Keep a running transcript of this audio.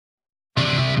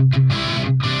Hey,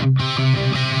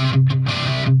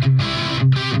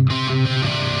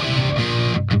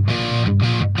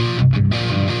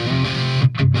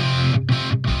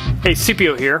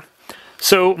 CPO here.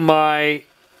 So my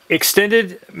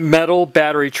extended metal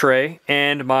battery tray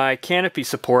and my Canopy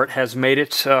support has made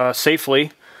it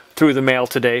safely through the mail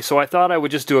today. So I thought I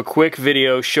would just do a quick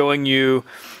video showing you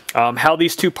how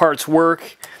these two parts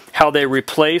work, how they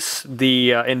replace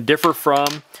the and differ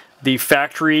from the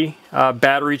factory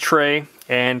battery tray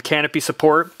and Canopy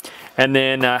support, and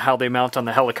then how they mount on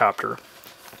the helicopter.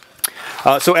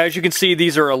 So as you can see,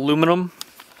 these are aluminum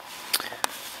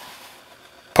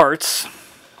parts,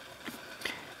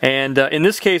 and in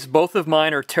this case both of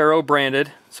mine are Taro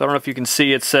branded. So I don't know if you can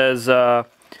see, it says Taro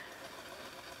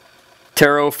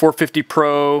 450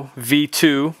 Pro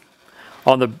V2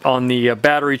 on the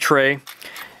battery tray,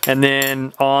 and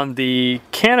then on the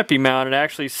Canopy mount it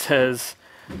actually says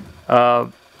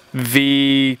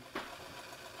V2,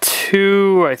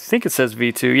 I think it says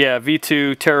V2, yeah,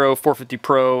 V2 Taro 450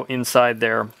 Pro inside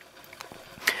there.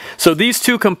 So these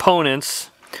two components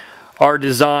are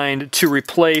designed to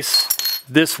replace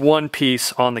this one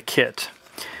piece on the kit.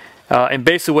 And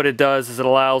basically what it does is it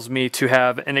allows me to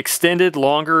have an extended,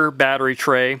 longer battery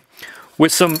tray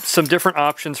with some different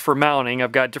options for mounting.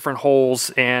 I've got different holes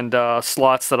and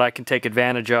slots that I can take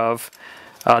advantage of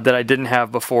that I didn't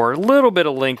have before. A little bit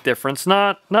of length difference,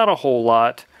 not a whole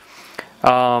lot.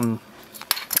 And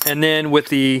then with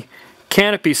the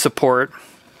Canopy support,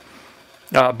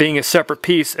 being a separate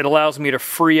piece, it allows me to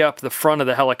free up the front of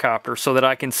the helicopter so that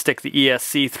I can stick the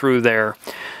ESC through there.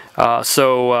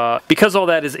 Because all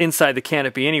that is inside the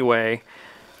Canopy anyway,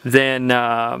 then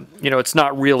you know, it's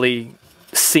not really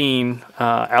seen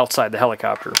outside the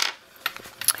helicopter.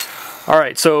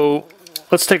 Alright, so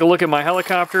let's take a look at my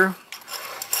helicopter.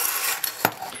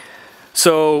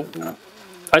 So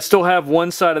I still have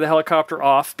one side of the helicopter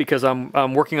off because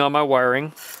I'm working on my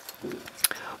wiring.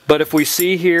 But if we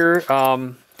see here,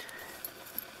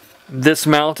 this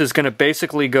mount is going to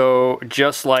basically go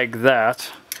just like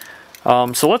that.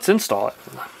 So let's install it.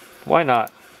 Why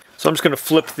not? So I'm just going to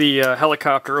flip the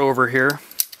helicopter over here.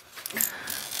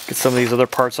 Get some of these other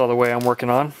parts out of the way I'm working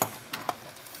on.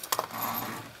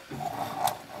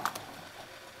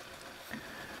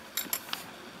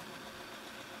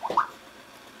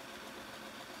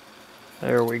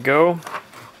 There we go.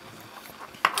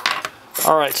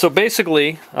 Alright, so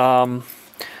basically,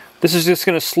 this is just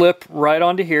going to slip right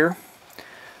onto here.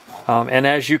 And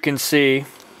as you can see,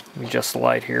 let me adjust the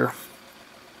light here.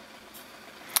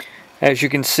 As you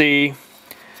can see,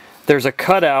 there's a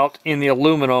cutout in the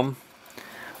aluminum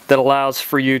that allows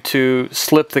for you to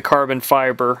slip the carbon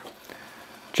fiber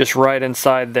just right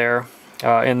inside there.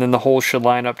 And then the holes should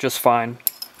line up just fine.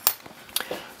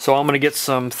 So I'm going to get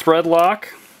some thread lock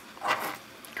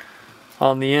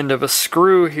on the end of a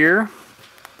screw here.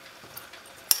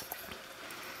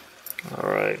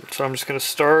 Alright, so I'm just going to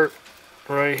start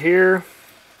right here.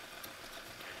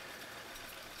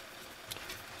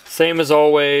 Same as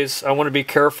always, I want to be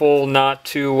careful not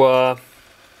to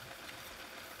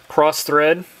cross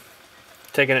thread.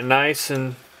 Taking it nice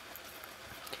and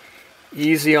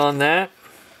easy on that.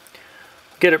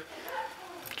 Get it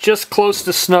just close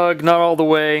to snug, not all the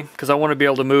way, because I want to be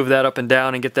able to move that up and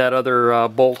down and get that other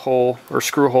bolt hole or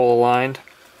screw hole aligned.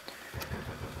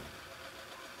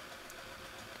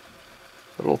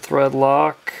 Little thread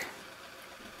lock,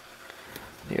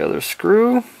 the other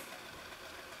screw.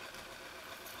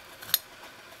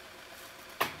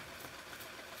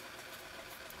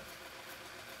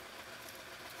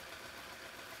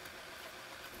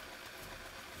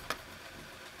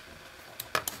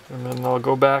 And then I'll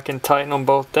go back and tighten them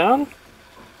both down.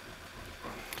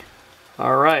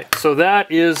 Alright, so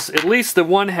that is at least the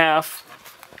 1/2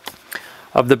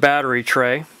 of the battery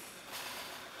tray.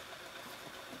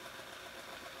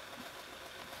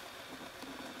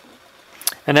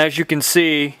 And as you can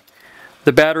see,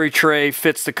 the battery tray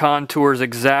fits the contours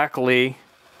exactly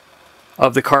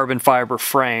of the carbon fiber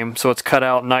frame, so it's cut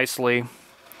out nicely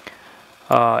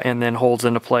and then holds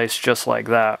into place just like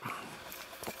that.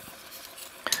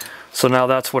 So now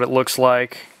that's what it looks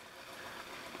like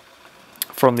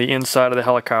from the inside of the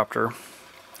helicopter,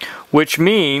 which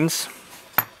means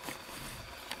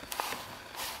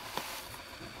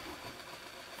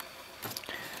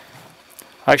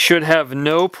I should have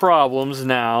no problems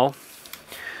now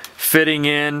fitting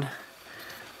in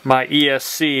my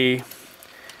ESC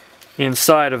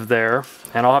inside of there,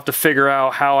 and I'll have to figure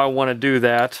out how I want to do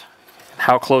that,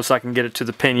 how close I can get it to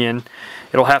the pinion.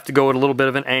 It'll have to go at a little bit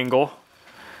of an angle,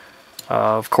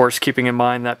 of course keeping in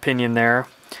mind that pinion there.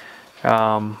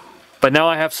 But now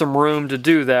I have some room to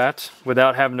do that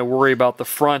without having to worry about the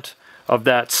front of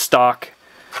that stock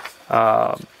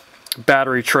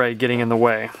battery tray getting in the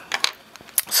way.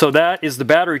 So that is the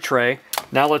battery tray.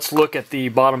 Now let's look at the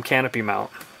bottom canopy mount.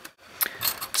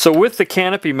 So with the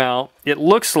canopy mount, it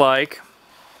looks like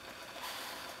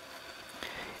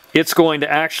it's going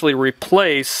to actually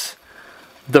replace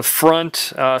the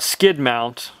front skid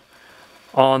mount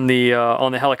on the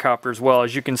helicopter as well.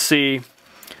 As you can see,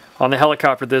 on the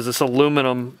helicopter there's this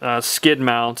aluminum skid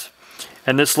mount,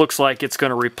 and this looks like it's going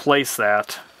to replace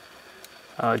that,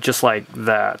 just like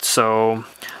that. So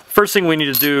first thing we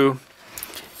need to do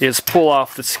is pull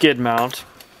off the skid mount.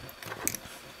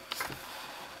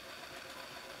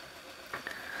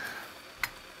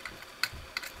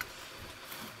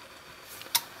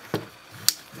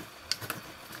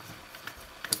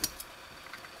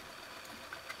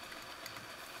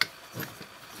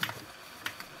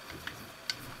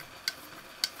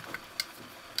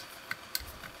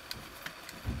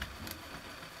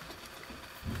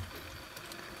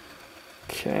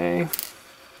 Okay.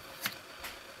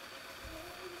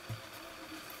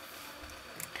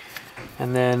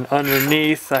 And then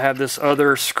underneath I have this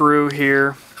other screw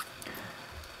here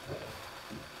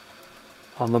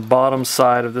on the bottom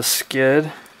side of the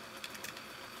skid,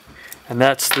 and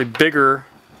that's the bigger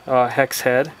hex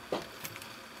head.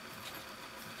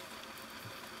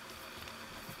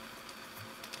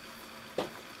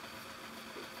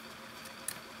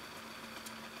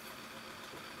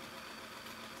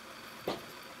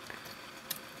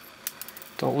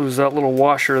 Don't lose that little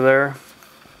washer there.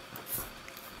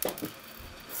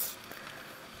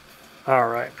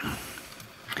 Alright.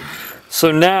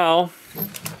 So now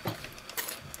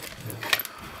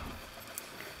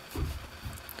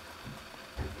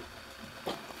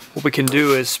what we can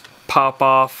do is pop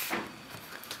off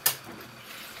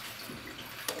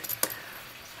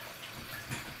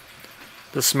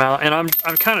this mount, and I'm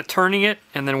kind of turning it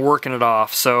and then working it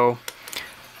off. So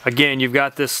again, you've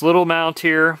got this little mount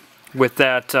here with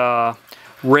that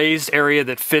raised area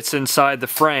that fits inside the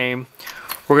frame.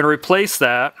 We're going to replace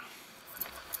that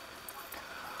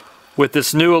with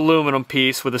this new aluminum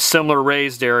piece with a similar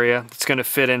raised area that's going to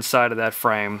fit inside of that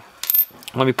frame.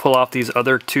 Let me pull off these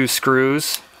other two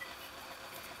screws.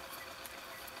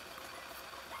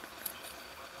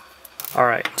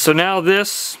 Alright, so now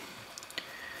this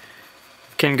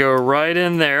can go right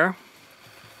in there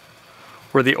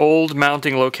where the old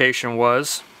mounting location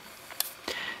was.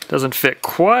 Doesn't fit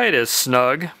quite as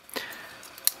snug.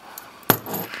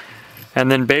 And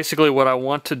then basically what I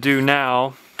want to do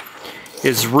now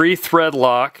is re-thread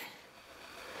lock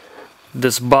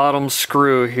this bottom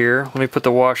screw here. Let me put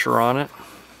the washer on it.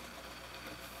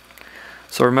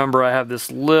 So remember, I have this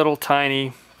little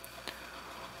tiny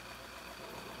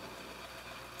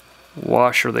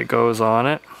washer that goes on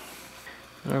it.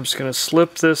 I'm just going to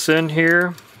slip this in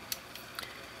here,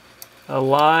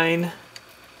 align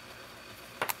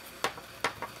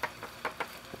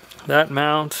that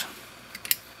mount,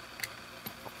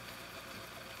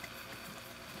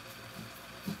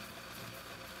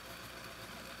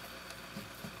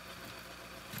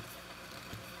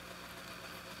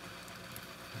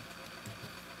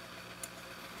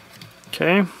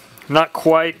 okay, not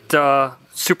quite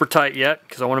super tight yet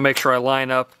because I want to make sure I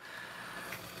line up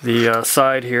the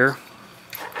side here.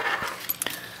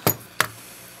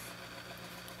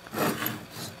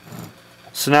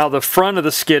 So now the front of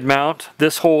the skid mount,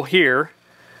 this hole here,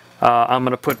 I'm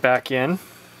going to put back in.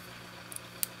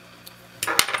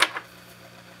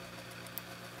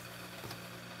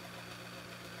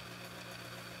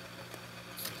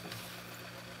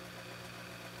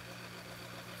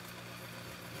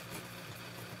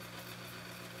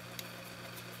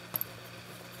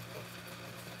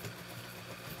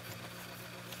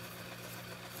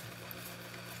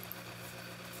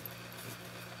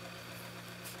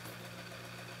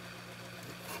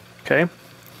 Okay.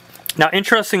 Now,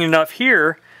 interesting enough,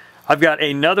 here I've got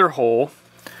another hole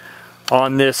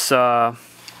on this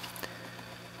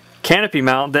canopy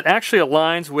mount that actually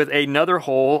aligns with another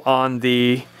hole on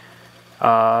the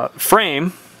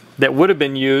frame that would have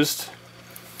been used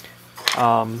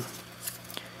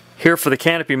here for the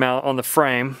canopy mount on the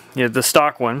frame, you know, the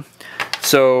stock one.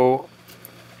 So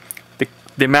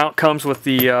the mount comes with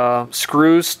the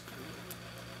screws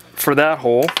for that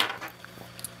hole.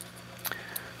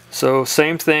 So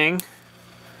same thing,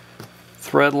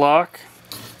 thread lock.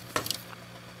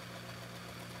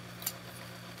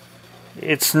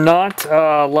 It's not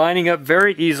lining up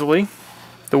very easily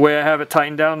the way I have it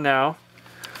tightened down now.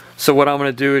 So what I'm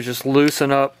going to do is just loosen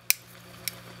up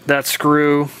that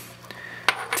screw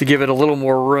to give it a little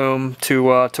more room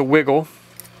to wiggle.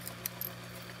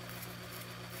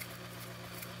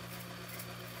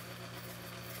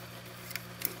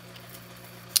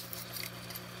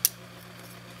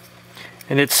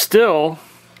 And it still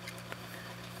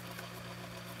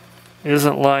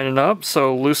isn't lining up,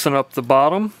 so loosen up the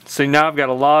bottom. See, now I've got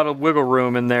a lot of wiggle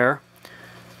room in there.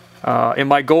 And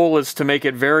my goal is to make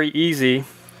it very easy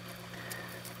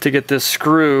to get this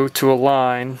screw to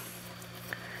align,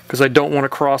 because I don't want to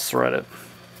cross thread it.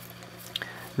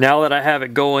 Now that I have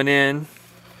it going in,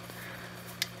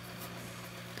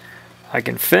 I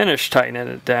can finish tightening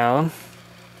it down.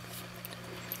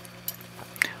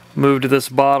 Move to this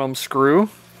bottom screw.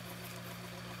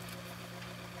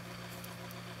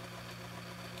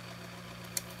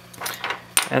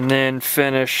 And then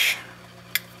finish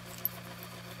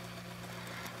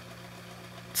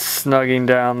snugging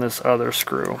down this other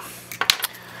screw.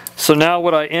 So now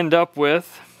what I end up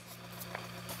with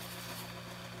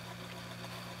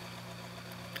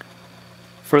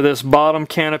for this bottom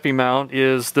canopy mount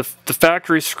is the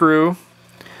factory screw,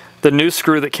 the new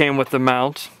screw that came with the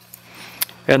mount,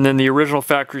 and then the original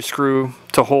factory screw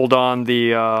to hold on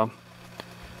the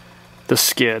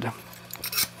skid.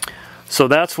 So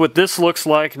that's what this looks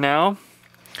like now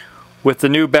with the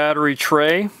new battery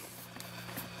tray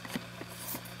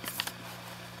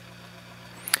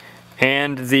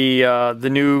and the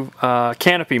new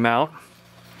canopy mount.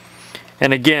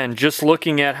 And again, just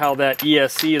looking at how that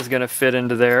ESC is going to fit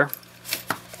into there.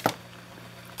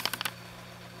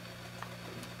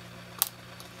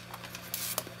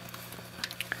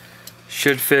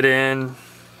 Should fit in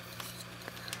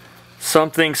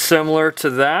something similar to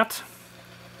that.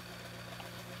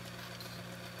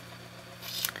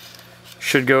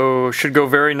 Should go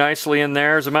very nicely in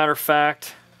there. As a matter of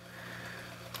fact,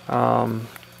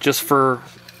 just for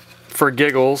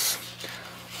giggles,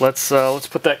 let's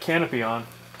put that canopy on.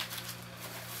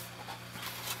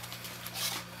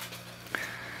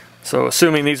 So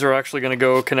assuming these are actually going to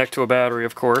go connect to a battery,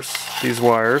 of course, these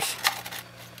wires.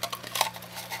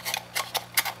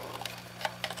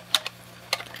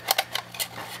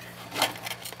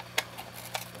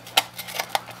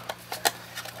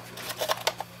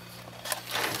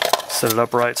 Set it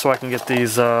up right so I can get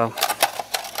these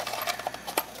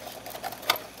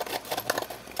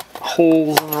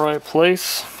holes in the right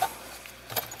place.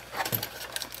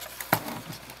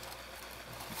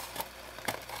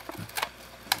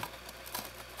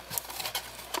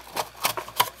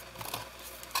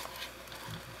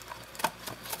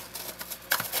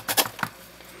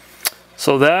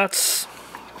 So that's,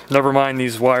 never mind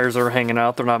these wires are hanging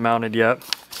out, they're not mounted yet.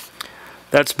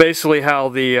 That's basically how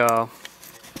the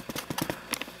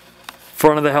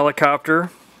front of the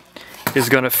helicopter is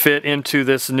going to fit into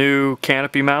this new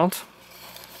canopy mount.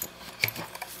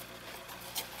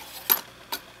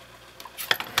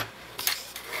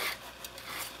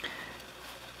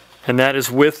 And that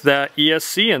is with that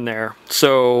ESC in there.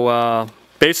 So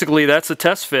basically that's a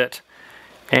test fit,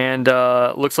 and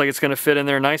looks like it's going to fit in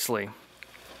there nicely.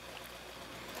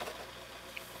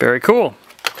 Very cool.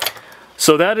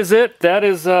 So that is it. That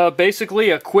is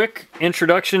basically a quick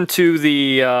introduction to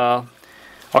the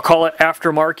I'll call it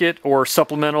aftermarket or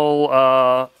supplemental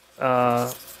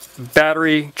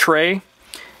battery tray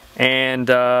and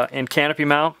canopy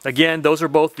mount. Again, those are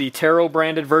both the Taro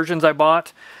branded versions I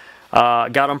bought.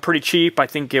 Got them pretty cheap. I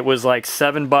think it was like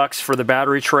 $7 for the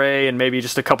battery tray and maybe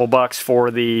just a couple bucks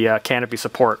for the canopy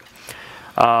support.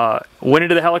 Went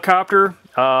into the helicopter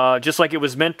just like it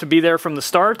was meant to be there from the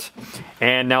start,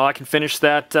 and now I can finish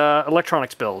that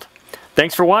electronics build.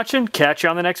 Thanks for watching. Catch you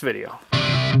on the next video.